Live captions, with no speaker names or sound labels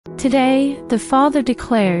Today, the Father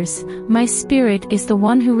declares, "My Spirit is the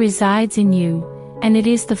one who resides in you, and it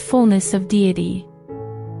is the fullness of deity.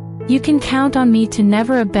 You can count on me to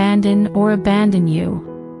never abandon you.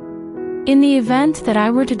 In the event that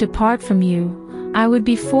I were to depart from you, I would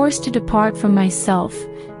be forced to depart from myself,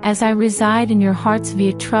 as I reside in your hearts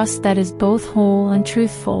via trust that is both whole and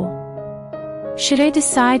truthful. Should I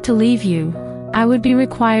decide to leave you, I would be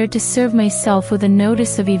required to serve myself with a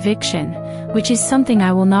notice of eviction, which is something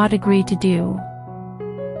I will not agree to do.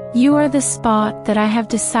 You are the spot that I have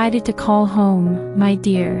decided to call home, my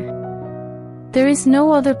dear. There is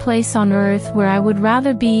no other place on earth where I would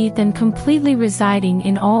rather be than completely residing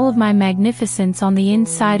in all of my magnificence on the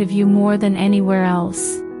inside of you more than anywhere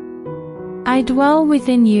else. I dwell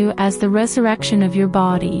within you as the resurrection of your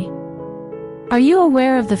body. Are you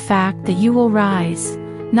aware of the fact that you will rise,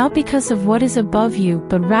 not because of what is above you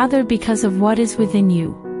but rather because of what is within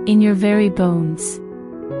you, in your very bones?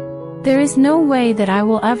 There is no way that I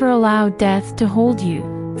will ever allow death to hold you,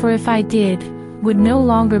 for if I did, would no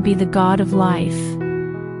longer be the God of life.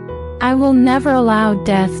 I will never allow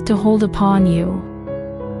death to hold upon you.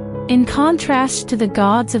 In contrast to the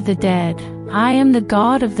gods of the dead, I am the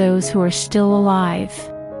God of those who are still alive.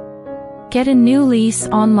 Get a new lease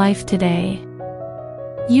on life today.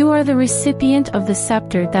 You are the recipient of the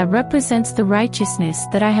scepter that represents the righteousness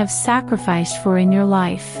that I have sacrificed for in your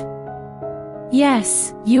life.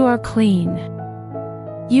 Yes, you are clean.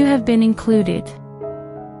 You have been included.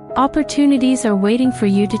 Opportunities are waiting for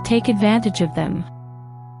you to take advantage of them.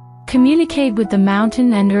 Communicate with the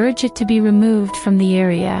mountain and urge it to be removed from the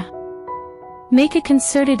area. Make a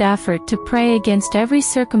concerted effort to pray against every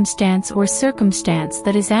circumstance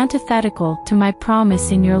that is antithetical to my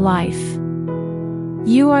promise in your life.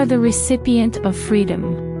 You are the recipient of freedom.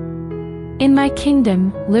 In my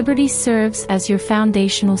kingdom, liberty serves as your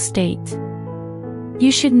foundational state.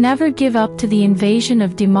 You should never give up to the invasion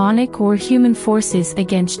of demonic or human forces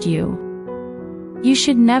against you. You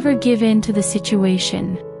should never give in to the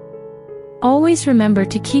situation. Always remember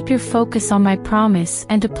to keep your focus on my promise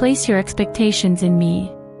and to place your expectations in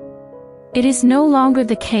me. It is no longer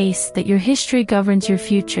the case that your history governs your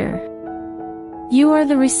future. You are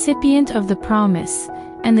the recipient of the promise,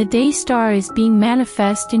 and the day star is being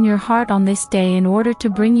manifest in your heart on this day in order to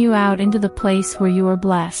bring you out into the place where you are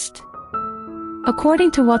blessed.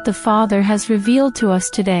 According to what the Father has revealed to us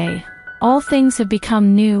today, all things have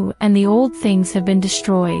become new and the old things have been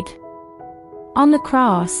destroyed. On the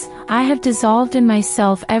cross, I have dissolved in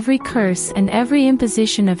myself every curse and every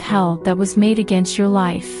imposition of hell that was made against your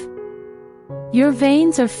life. Your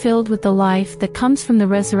veins are filled with the life that comes from the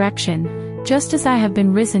resurrection, just as I have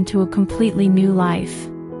been risen to a completely new life.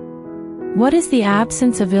 What is the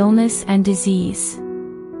absence of illness and disease?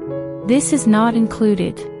 This is not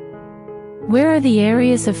included. Where are the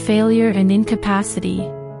areas of failure and incapacity?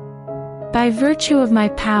 By virtue of my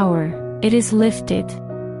power, it is lifted.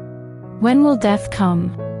 When will death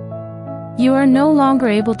come? You are no longer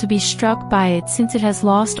able to be struck by it since it has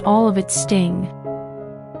lost all of its sting.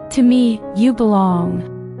 To me, you belong.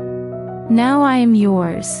 Now I am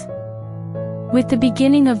yours. With the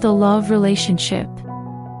beginning of the love relationship.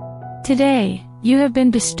 Today, you have been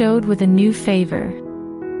bestowed with a new favor.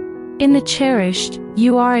 In the cherished,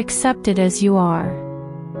 you are accepted as you are.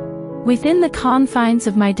 Within the confines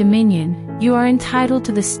of my dominion, you are entitled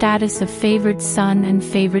to the status of favored son and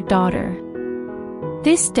favored daughter.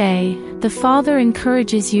 This day, the Father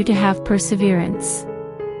encourages you to have perseverance.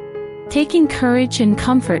 Taking courage and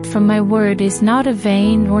comfort from my word is not a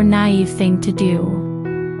vain or naive thing to do.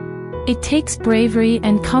 It takes bravery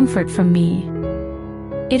and comfort from me.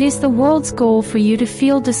 It is the world's goal for you to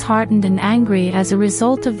feel disheartened and angry as a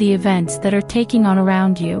result of the events that are taking on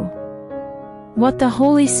around you. What the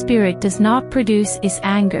Holy Spirit does not produce is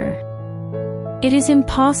anger. It is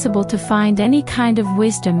impossible to find any kind of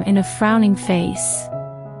wisdom in a frowning face.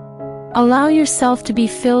 Allow yourself to be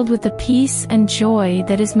filled with the peace and joy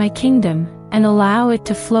that is my kingdom, and allow it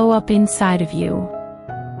to flow up inside of you.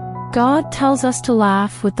 God tells us to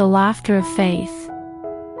laugh with the laughter of faith.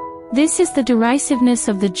 This is the derisiveness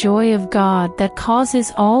of the joy of God that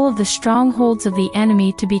causes all of the strongholds of the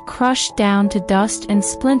enemy to be crushed down to dust and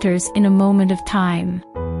splinters in a moment of time.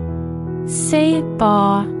 Say,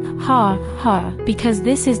 bah, ha, ha, because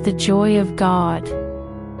this is the joy of God.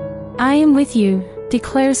 I am with you,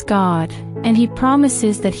 declares God, and He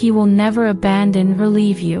promises that He will never abandon or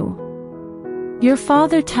leave you. Your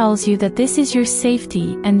Father tells you that this is your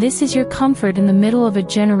safety and this is your comfort in the middle of a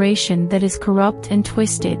generation that is corrupt and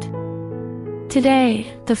twisted.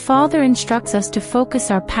 Today, the Father instructs us to focus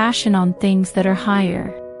our passion on things that are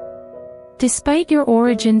higher. Despite your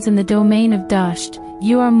origins in the domain of dust,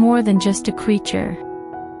 you are more than just a creature.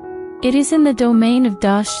 It is in the domain of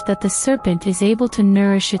dust that the serpent is able to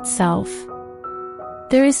nourish itself.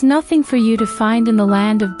 There is nothing for you to find in the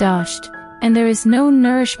land of dust, and there is no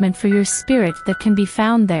nourishment for your spirit that can be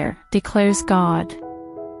found there, declares God.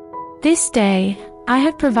 This day, I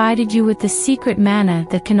have provided you with the secret manna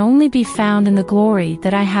that can only be found in the glory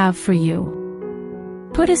that I have for you.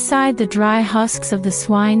 Put aside the dry husks of the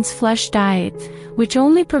swine's flesh diet, which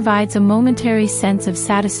only provides a momentary sense of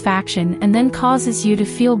satisfaction and then causes you to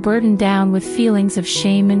feel burdened down with feelings of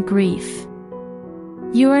shame and grief.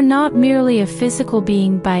 You are not merely a physical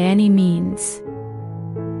being by any means.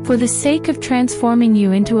 For the sake of transforming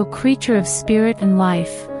you into a creature of spirit and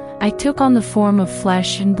life, I took on the form of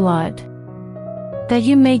flesh and blood. That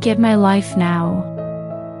you may get my life now.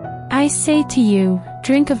 I say to you,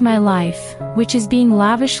 drink of my life, which is being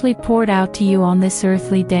lavishly poured out to you on this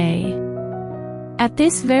earthly day. At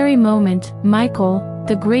this very moment, Michael,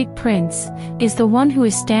 the great prince, is the one who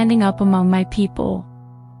is standing up among my people.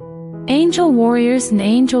 Angel warriors and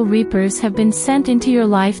angel reapers have been sent into your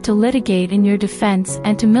life to litigate in your defense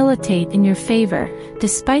and to militate in your favor,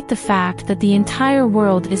 despite the fact that the entire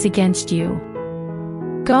world is against you.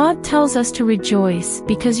 God tells us to rejoice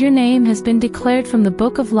because your name has been declared from the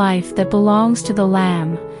book of life that belongs to the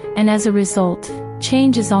Lamb, and as a result,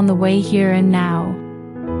 change is on the way here and now.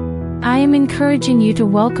 I am encouraging you to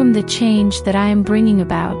welcome the change that I am bringing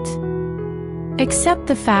about. Accept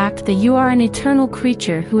the fact that you are an eternal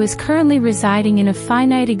creature who is currently residing in a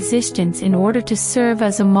finite existence in order to serve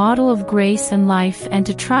as a model of grace and life and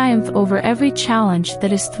to triumph over every challenge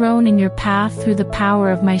that is thrown in your path through the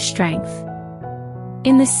power of my strength.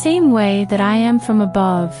 In the same way that I am from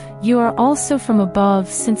above, you are also from above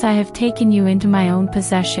since I have taken you into my own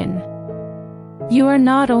possession. You are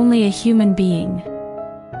not only a human being.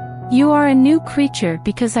 You are a new creature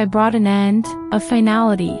because I brought an end, a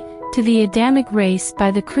finality, to the Adamic race by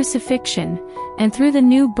the crucifixion, and through the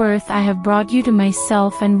new birth I have brought you to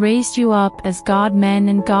myself and raised you up as God-men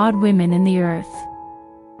and God-women in the earth.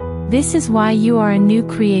 This is why you are a new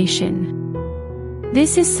creation.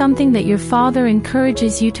 This is something that your Father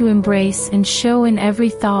encourages you to embrace and show in every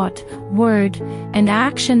thought, word, and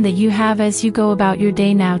action that you have as you go about your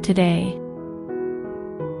day now today.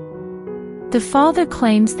 The Father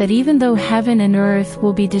claims that even though heaven and earth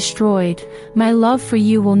will be destroyed, my love for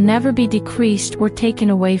you will never be decreased or taken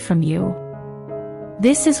away from you.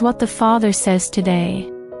 This is what the Father says today.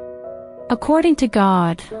 According to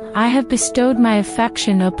God, I have bestowed my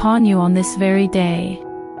affection upon you on this very day.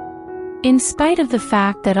 In spite of the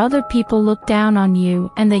fact that other people look down on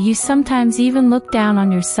you and that you sometimes even look down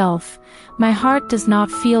on yourself, my heart does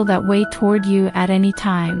not feel that way toward you at any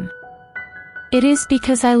time. It is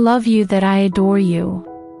because I love you that I adore you.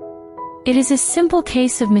 It is a simple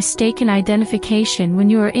case of mistaken identification when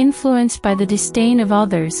you are influenced by the disdain of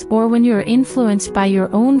others or when you are influenced by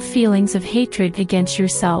your own feelings of hatred against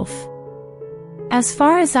yourself. As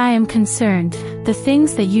far as I am concerned, the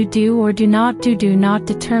things that you do or do not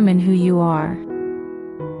determine who you are.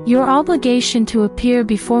 Your obligation to appear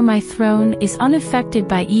before my throne is unaffected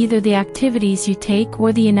by either the activities you take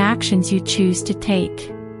or the inactions you choose to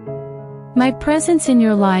take. My presence in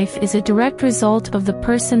your life is a direct result of the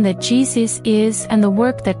person that Jesus is and the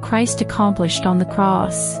work that Christ accomplished on the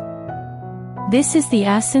cross. This is the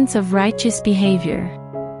essence of righteous behavior.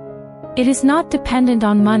 It is not dependent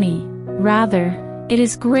on money. Rather, it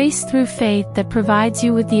is grace through faith that provides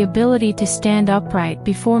you with the ability to stand upright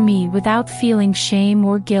before me without feeling shame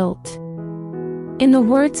or guilt. In the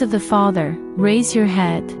words of the Father, raise your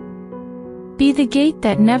head. Be the gate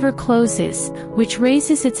that never closes, which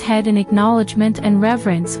raises its head in acknowledgement and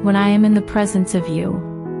reverence when I am in the presence of you.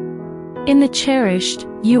 In the cherished,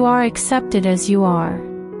 you are accepted as you are.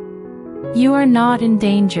 You are not in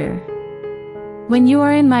danger. When you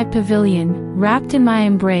are in my pavilion, wrapped in my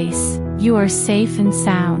embrace, you are safe and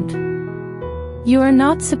sound. You are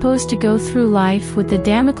not supposed to go through life with the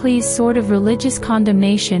Damocles sword of religious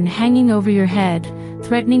condemnation hanging over your head,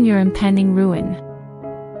 threatening your impending ruin.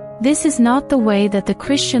 This is not the way that the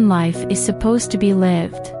Christian life is supposed to be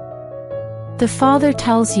lived. The Father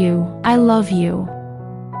tells you, I love you.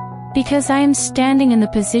 Because I am standing in the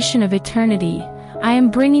position of eternity, I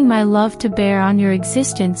am bringing my love to bear on your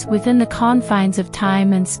existence within the confines of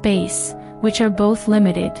time and space, which are both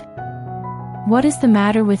limited. What is the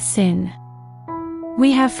matter with sin?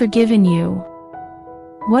 We have forgiven you.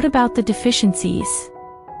 What about the deficiencies?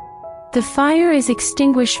 The fire is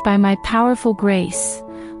extinguished by my powerful grace,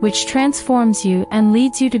 which transforms you and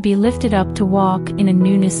leads you to be lifted up to walk in a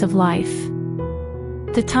newness of life.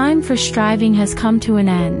 The time for striving has come to an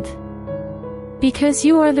end. Because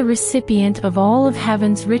you are the recipient of all of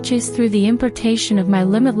heaven's riches through the impartation of my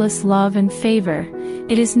limitless love and favor,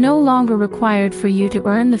 it is no longer required for you to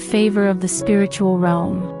earn the favor of the spiritual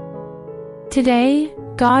realm. Today,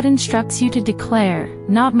 God instructs you to declare,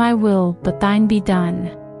 "Not my will, but thine be done."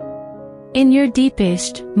 In your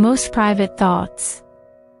deepest, most private thoughts.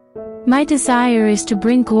 My desire is to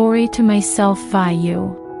bring glory to myself via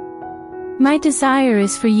you. My desire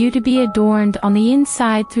is for you to be adorned on the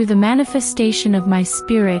inside through the manifestation of my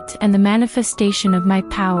spirit and the manifestation of my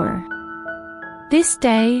power. This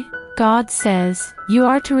day, God says, you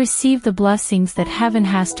are to receive the blessings that heaven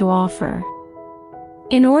has to offer.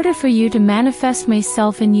 In order for you to manifest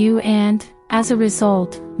myself in you and, as a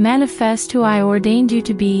result, manifest who I ordained you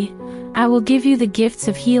to be, I will give you the gifts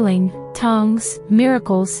of healing, tongues,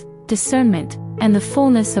 miracles, discernment, and the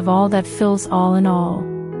fullness of all that fills all in all.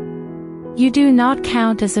 You do not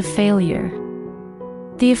count as a failure.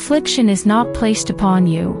 The affliction is not placed upon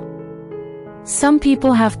you. Some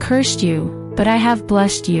people have cursed you, but I have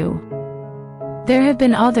blessed you. There have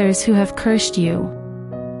been others who have cursed you.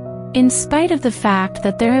 In spite of the fact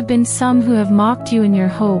that there have been some who have mocked you in your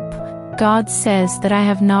hope, God says that I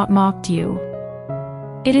have not mocked you.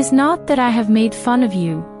 It is not that I have made fun of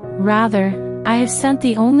you, rather, I have sent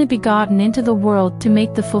the only begotten into the world to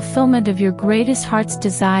make the fulfillment of your greatest heart's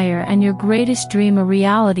desire and your greatest dream a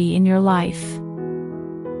reality in your life.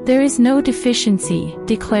 There is no deficiency,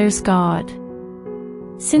 declares God.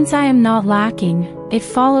 Since I am not lacking, it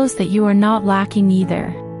follows that you are not lacking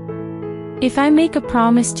either. If I make a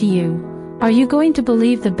promise to you, are you going to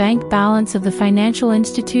believe the bank balance of the financial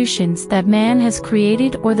institutions that man has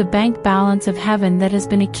created or the bank balance of heaven that has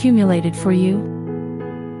been accumulated for you?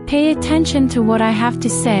 Pay attention to what I have to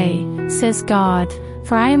say, says God,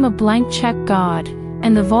 for I am a blank check God,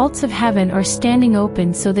 and the vaults of heaven are standing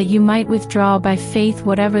open so that you might withdraw by faith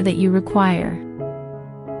whatever that you require.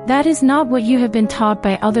 That is not what you have been taught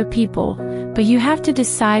by other people, but you have to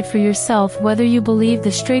decide for yourself whether you believe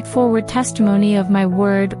the straightforward testimony of my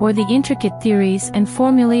word or the intricate theories and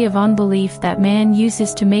formulae of unbelief that man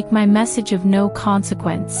uses to make my message of no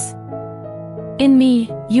consequence. In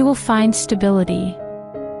me, you will find stability.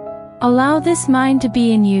 Allow this mind to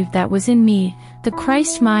be in you that was in me, the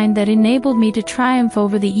Christ mind that enabled me to triumph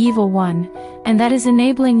over the evil one, and that is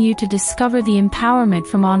enabling you to discover the empowerment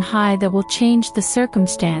from on high that will change the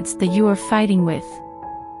circumstance that you are fighting with.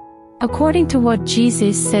 According to what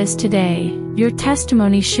Jesus says today, your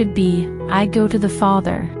testimony should be, I go to the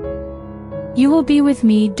Father. You will be with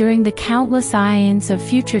me during the countless aeons of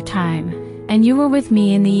future time, and you were with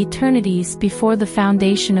me in the eternities before the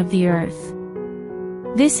foundation of the earth.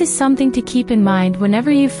 This is something to keep in mind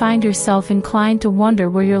whenever you find yourself inclined to wonder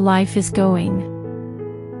where your life is going.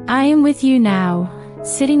 I am with you now,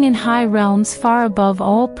 sitting in high realms far above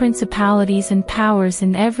all principalities and powers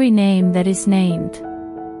in every name that is named.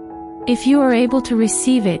 If you are able to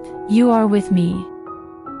receive it, you are with me.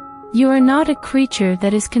 You are not a creature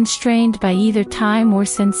that is constrained by either time or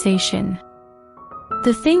sensation.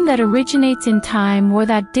 The thing that originates in time or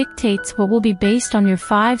that dictates what will be based on your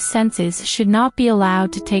five senses should not be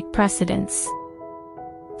allowed to take precedence.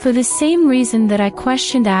 For the same reason that I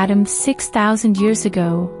questioned Adam 6,000 years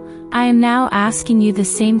ago, I am now asking you the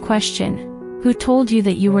same question: who told you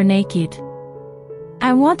that you were naked?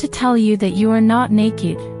 I want to tell you that you are not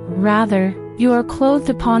naked, rather, you are clothed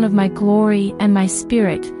upon of my glory and my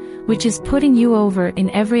spirit, which is putting you over in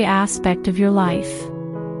every aspect of your life.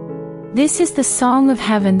 This is the song of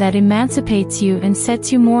heaven that emancipates you and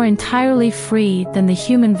sets you more entirely free than the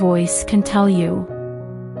human voice can tell you.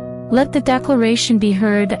 Let the declaration be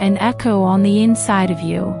heard and echo on the inside of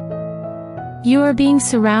you. You are being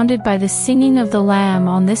surrounded by the singing of the Lamb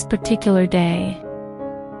on this particular day.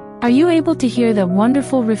 Are you able to hear that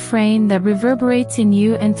wonderful refrain that reverberates in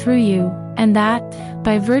you and through you, and that,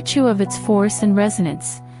 by virtue of its force and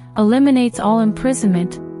resonance, eliminates all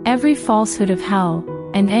imprisonment, every falsehood of hell,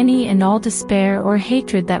 and any and all despair or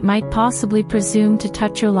hatred that might possibly presume to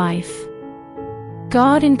touch your life?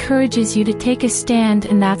 God encourages you to take a stand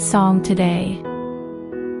in that song today.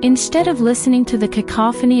 Instead of listening to the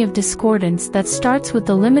cacophony of discordance that starts with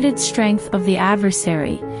the limited strength of the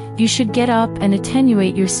adversary, you should get up and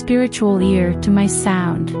attenuate your spiritual ear to my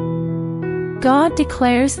sound. God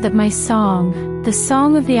declares that my song, the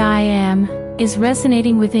song of the I Am, is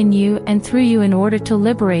resonating within you and through you in order to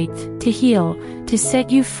liberate, to heal, to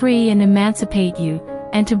set you free and emancipate you,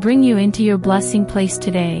 and to bring you into your blessing place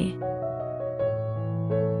today.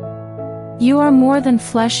 You are more than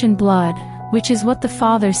flesh and blood, which is what the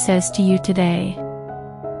Father says to you today.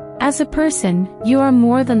 As a person, you are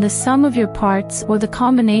more than the sum of your parts or the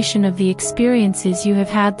combination of the experiences you have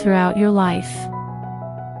had throughout your life.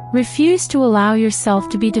 Refuse to allow yourself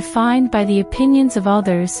to be defined by the opinions of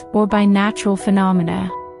others or by natural phenomena.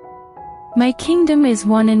 My kingdom is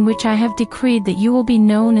one in which I have decreed that you will be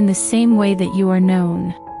known in the same way that you are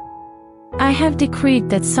known. I have decreed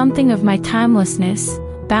that something of my timelessness,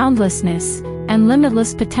 boundlessness, and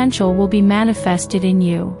limitless potential will be manifested in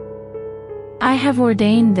you. I have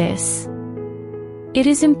ordained this. It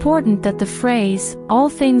is important that the phrase, "all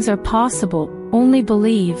things are possible, only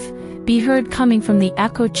believe," be heard coming from the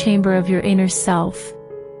echo chamber of your inner self.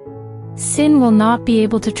 Sin will not be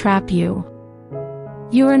able to trap you.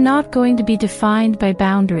 You are not going to be defined by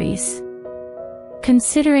boundaries.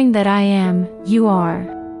 Considering that I am, you are.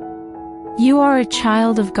 You are a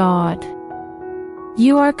child of God.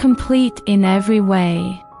 You are complete in every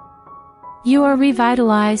way. You are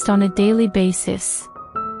revitalized on a daily basis.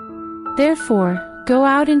 Therefore, go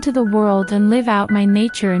out into the world and live out my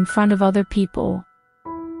nature in front of other people.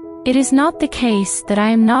 It is not the case that I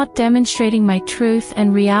am not demonstrating my truth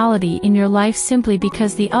and reality in your life simply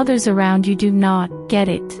because the others around you do not get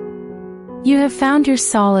it. You have found your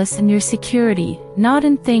solace and your security, not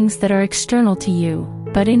in things that are external to you,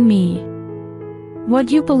 but in me.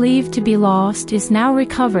 What you believed to be lost is now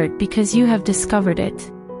recovered because you have discovered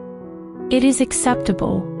it. It is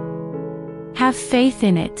acceptable. Have faith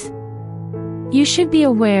in it. You should be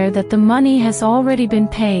aware that the money has already been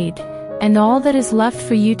paid, and all that is left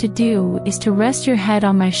for you to do is to rest your head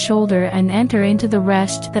on my shoulder and enter into the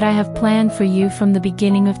rest that I have planned for you from the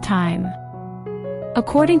beginning of time.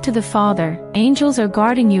 According to the Father, angels are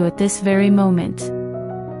guarding you at this very moment.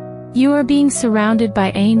 You are being surrounded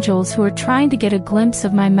by angels who are trying to get a glimpse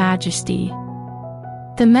of my majesty.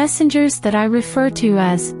 The messengers that I refer to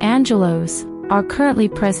as angelos are currently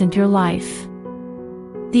present in your life.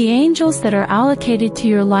 The angels that are allocated to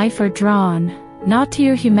your life are drawn, not to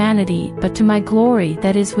your humanity but to my glory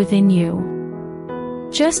that is within you.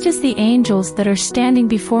 Just as the angels that are standing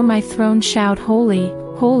before my throne shout, "Holy,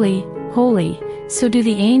 holy, holy," so do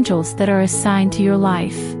the angels that are assigned to your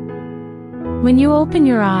life. When you open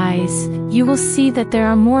your eyes, you will see that there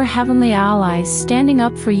are more heavenly allies standing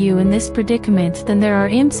up for you in this predicament than there are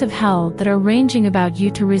imps of hell that are ranging about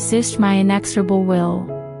you to resist my inexorable will.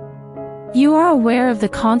 You are aware of the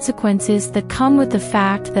consequences that come with the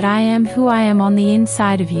fact that I am who I am on the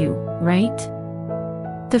inside of you, right?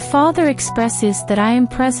 The Father expresses that I am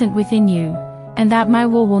present within you, and that my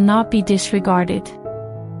will not be disregarded.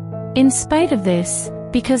 In spite of this,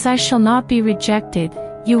 because I shall not be rejected,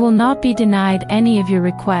 you will not be denied any of your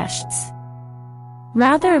requests.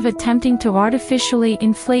 Rather of attempting to artificially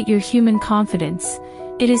inflate your human confidence,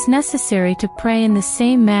 it is necessary to pray in the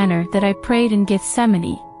same manner that I prayed in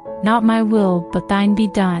Gethsemane. Not my will but thine be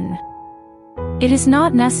done. It is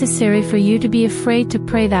not necessary for you to be afraid to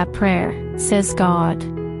pray that prayer, says God.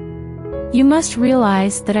 You must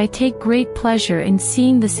realize that I take great pleasure in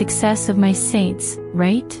seeing the success of my saints,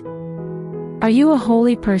 right? Are you a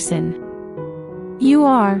holy person? You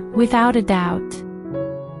are, without a doubt.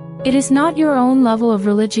 It is not your own level of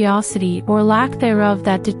religiosity or lack thereof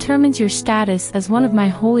that determines your status as one of my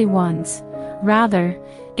holy ones. Rather,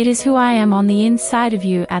 it is who I am on the inside of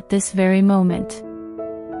you at this very moment.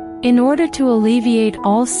 In order to alleviate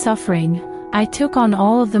all suffering, I took on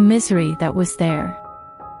all of the misery that was there.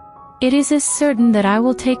 It is as certain that I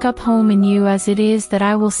will take up home in you as it is that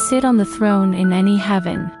I will sit on the throne in any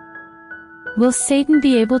heaven. Will Satan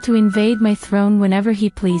be able to invade my throne whenever he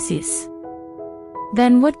pleases?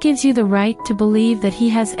 Then what gives you the right to believe that he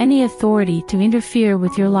has any authority to interfere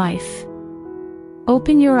with your life?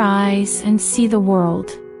 Open your eyes and see the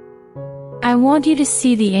world. I want you to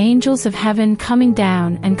see the angels of heaven coming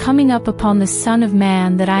down and coming up upon the Son of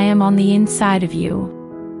Man that I am on the inside of you.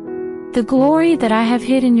 The glory that I have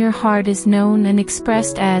hid in your heart is known and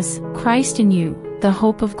expressed as Christ in you, the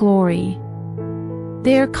hope of glory.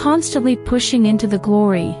 They are constantly pushing into the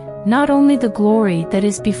glory, not only the glory that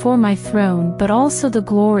is before my throne but also the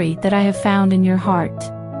glory that I have found in your heart.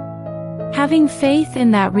 Having faith in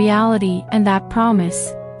that reality and that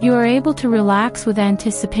promise, you are able to relax with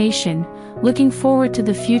anticipation, looking forward to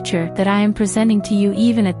the future that I am presenting to you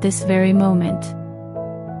even at this very moment.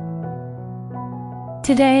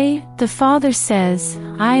 Today, the Father says,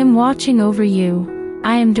 I am watching over you,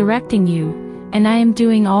 I am directing you, and I am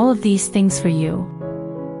doing all of these things for you.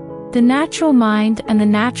 The natural mind and the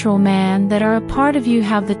natural man that are a part of you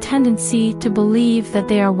have the tendency to believe that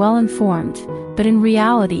they are well informed, but in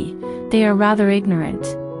reality, they are rather ignorant.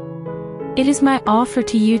 It is my offer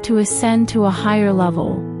to you to ascend to a higher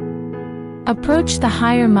level. Approach the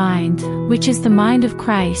higher mind, which is the mind of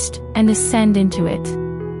Christ, and ascend into it.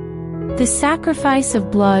 The sacrifice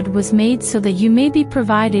of blood was made so that you may be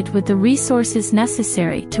provided with the resources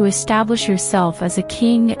necessary to establish yourself as a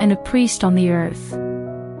king and a priest on the earth.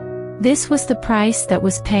 This was the price that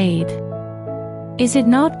was paid. Is it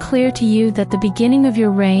not clear to you that the beginning of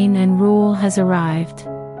your reign and rule has arrived?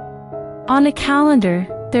 On a calendar,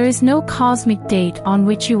 there is no cosmic date on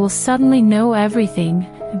which you will suddenly know everything,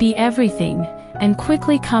 be everything, and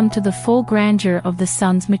quickly come to the full grandeur of the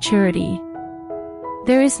sun's maturity.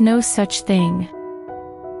 There is no such thing.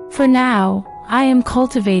 For now, I am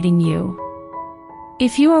cultivating you.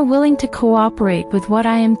 If you are willing to cooperate with what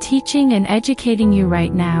I am teaching and educating you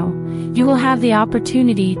right now, you will have the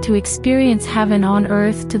opportunity to experience heaven on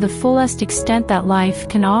earth to the fullest extent that life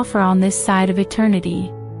can offer on this side of eternity.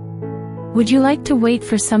 Would you like to wait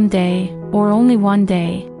for some day, or only one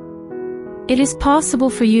day? It is possible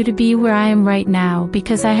for you to be where I am right now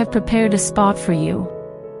because I have prepared a spot for you.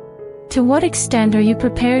 To what extent are you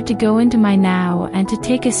prepared to go into my now and to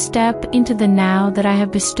take a step into the now that I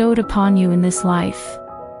have bestowed upon you in this life?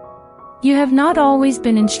 You have not always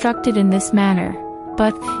been instructed in this manner,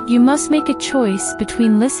 but you must make a choice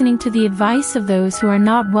between listening to the advice of those who are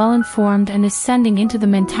not well informed and ascending into the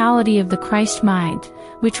mentality of the Christ mind,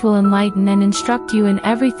 which will enlighten and instruct you in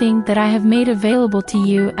everything that I have made available to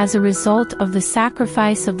you as a result of the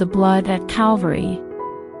sacrifice of the blood at Calvary.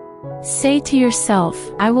 Say to yourself,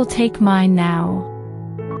 I will take mine now.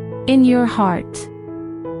 In your heart.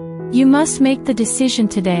 You must make the decision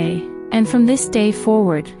today, and from this day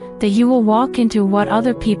forward, that you will walk into what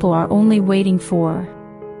other people are only waiting for.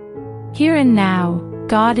 Here and now,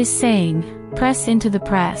 God is saying, press into the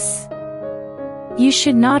press. You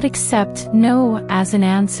should not accept no as an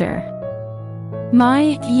answer.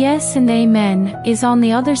 My yes and amen is on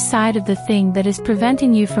the other side of the thing that is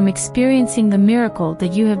preventing you from experiencing the miracle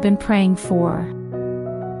that you have been praying for.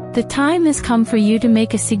 The time has come for you to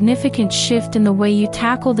make a significant shift in the way you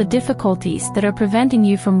tackle the difficulties that are preventing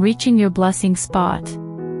you from reaching your blessing spot.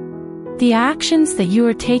 The actions that you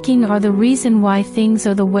are taking are the reason why things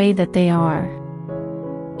are the way that they are.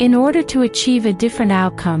 In order to achieve a different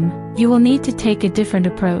outcome, you will need to take a different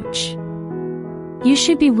approach. You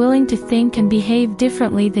should be willing to think and behave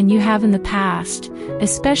differently than you have in the past,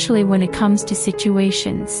 especially when it comes to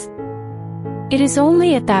situations. It is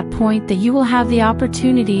only at that point that you will have the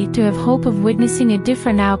opportunity to have hope of witnessing a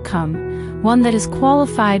different outcome, one that is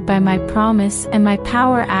qualified by my promise and my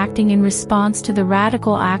power acting in response to the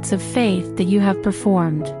radical acts of faith that you have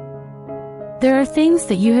performed. There are things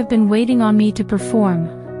that you have been waiting on me to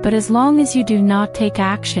perform, but as long as you do not take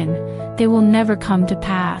action, they will never come to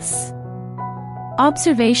pass.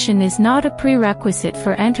 Observation is not a prerequisite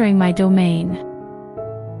for entering my domain.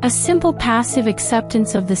 A simple passive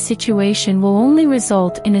acceptance of the situation will only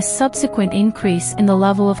result in a subsequent increase in the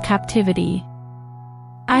level of captivity.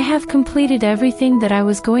 I have completed everything that I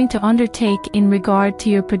was going to undertake in regard to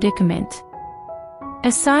your predicament.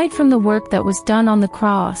 Aside from the work that was done on the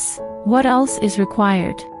cross, what else is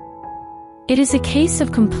required? It is a case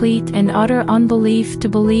of complete and utter unbelief to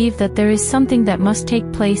believe that there is something that must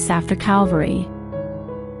take place after Calvary.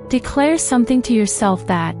 Declare something to yourself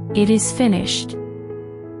that, it is finished.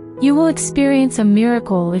 You will experience a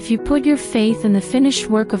miracle if you put your faith in the finished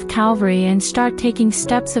work of Calvary and start taking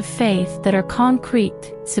steps of faith that are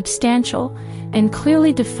concrete, substantial, and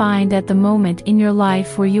clearly defined at the moment in your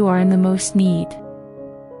life where you are in the most need.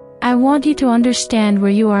 I want you to understand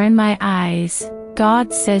where you are in my eyes,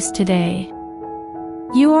 God says today.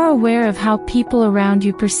 You are aware of how people around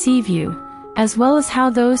you perceive you, as well as how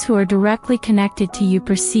those who are directly connected to you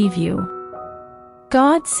perceive you.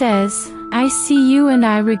 God says, I see you and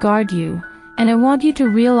I regard you, and I want you to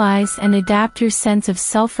realize and adapt your sense of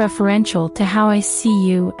self-referential to how I see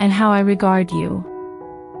you and how I regard you.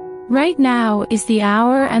 Right now is the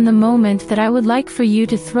hour and the moment that I would like for you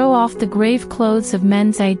to throw off the grave clothes of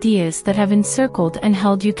men's ideas that have encircled and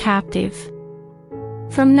held you captive.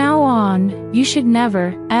 From now on, you should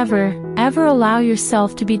never, ever, ever allow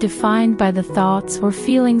yourself to be defined by the thoughts or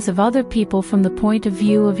feelings of other people from the point of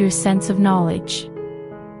view of your sense of knowledge.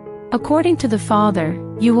 According to the Father,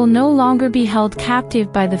 you will no longer be held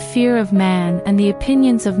captive by the fear of man and the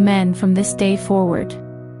opinions of men from this day forward.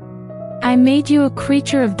 I made you a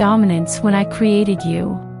creature of dominance when I created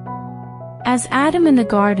you. As Adam in the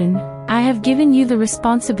garden, I have given you the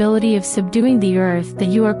responsibility of subduing the earth that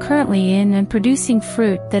you are currently in and producing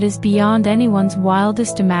fruit that is beyond anyone's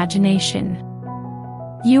wildest imagination.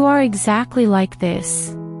 You are exactly like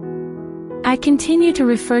this. I continue to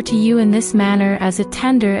refer to you in this manner as a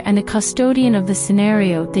tender and a custodian of the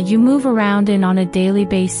scenario that you move around in on a daily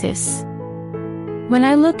basis. When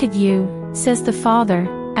I look at you, says the Father,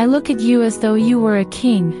 I look at you as though you were a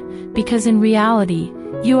king, because in reality,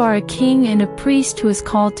 you are a king and a priest who is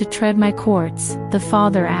called to tread my courts," the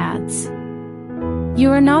Father adds.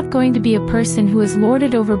 "You are not going to be a person who is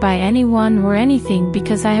lorded over by anyone or anything,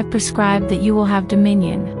 because I have prescribed that you will have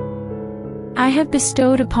dominion. I have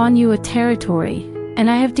bestowed upon you a territory, and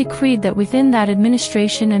I have decreed that within that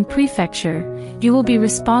administration and prefecture, you will be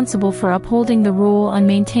responsible for upholding the rule and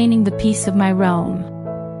maintaining the peace of my realm.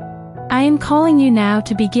 I am calling you now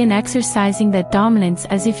to begin exercising that dominance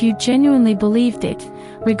as if you genuinely believed it,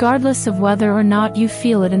 regardless of whether or not you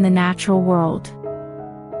feel it in the natural world.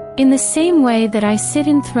 In the same way that I sit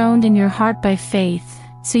enthroned in your heart by faith,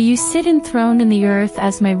 so you sit enthroned in the earth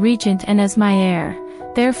as my regent and as my heir.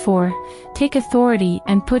 Therefore, take authority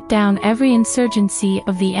and put down every insurgency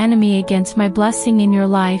of the enemy against my blessing in your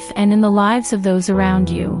life and in the lives of those around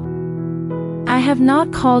you. I have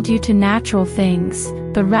not called you to natural things,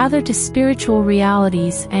 but rather to spiritual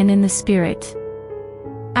realities and in the Spirit.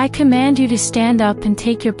 I command you to stand up and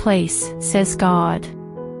take your place," says God.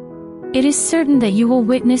 It is certain that you will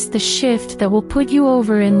witness the shift that will put you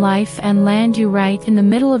over in life and land you right in the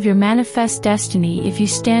middle of your manifest destiny if you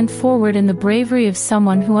stand forward in the bravery of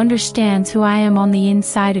someone who understands who I am on the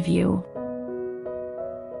inside of you.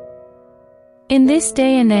 In this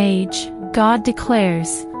day and age, God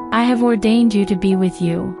declares, "I have ordained you to be with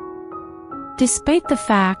you." Despite the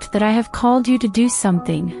fact that I have called you to do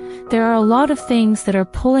something, there are a lot of things that are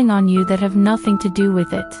pulling on you that have nothing to do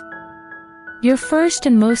with it. Your first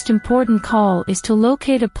and most important call is to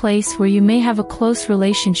locate a place where you may have a close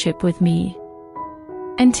relationship with me.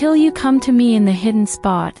 Until you come to me in the hidden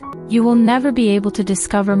spot, you will never be able to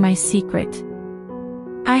discover my secret.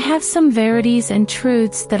 I have some verities and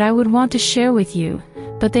truths that I would want to share with you,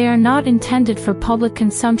 but they are not intended for public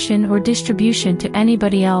consumption or distribution to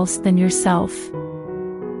anybody else than yourself.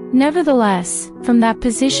 Nevertheless, from that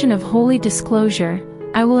position of holy disclosure,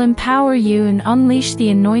 I will empower you and unleash the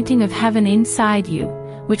anointing of heaven inside you,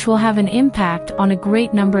 which will have an impact on a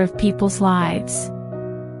great number of people's lives.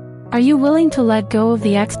 Are you willing to let go of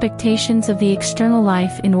the expectations of the external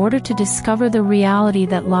life in order to discover the reality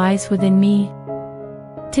that lies within me?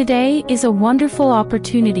 Today is a wonderful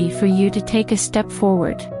opportunity for you to take a step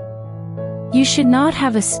forward. You should not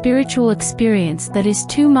have a spiritual experience that is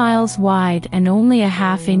 2 miles wide and only a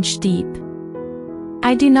half-inch deep.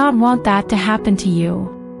 I do not want that to happen to you.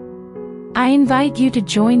 I invite you to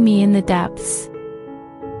join me in the depths.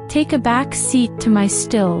 Take a back seat to my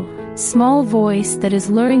still, small voice that is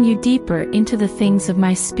luring you deeper into the things of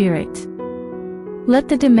my spirit. Let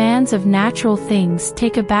the demands of natural things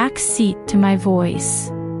take a back seat to my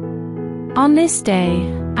voice. On this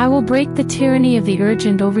day, I will break the tyranny of the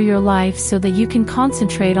urgent over your life so that you can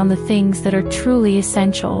concentrate on the things that are truly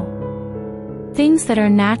essential. Things that are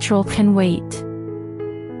natural can wait.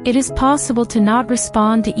 It is possible to not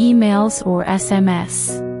respond to emails or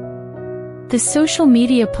SMS. The social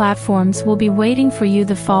media platforms will be waiting for you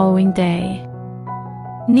the following day.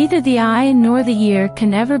 Neither the eye nor the ear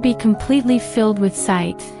can ever be completely filled with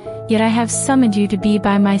sight, yet I have summoned you to be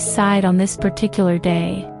by my side on this particular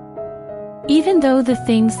day. Even though the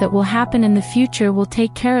things that will happen in the future will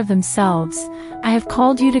take care of themselves, I have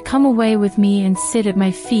called you to come away with me and sit at my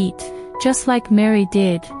feet, just like Mary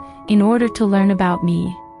did, in order to learn about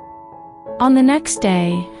me. On the next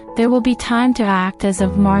day, there will be time to act as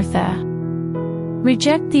of Martha.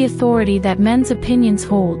 Reject the authority that men's opinions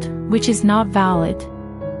hold, which is not valid.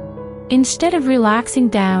 Instead of relaxing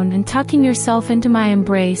down and tucking yourself into my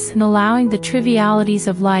embrace and allowing the trivialities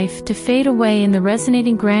of life to fade away in the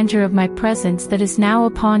resonating grandeur of my presence that is now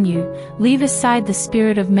upon you, leave aside the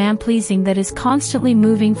spirit of man-pleasing that is constantly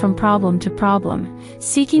moving from problem to problem,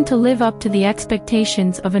 seeking to live up to the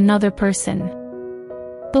expectations of another person.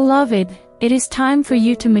 Beloved, it is time for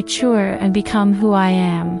you to mature and become who I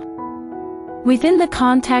am. Within the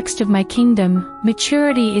context of my kingdom,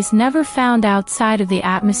 maturity is never found outside of the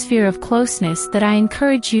atmosphere of closeness that I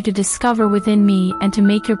encourage you to discover within me and to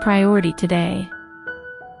make your priority today.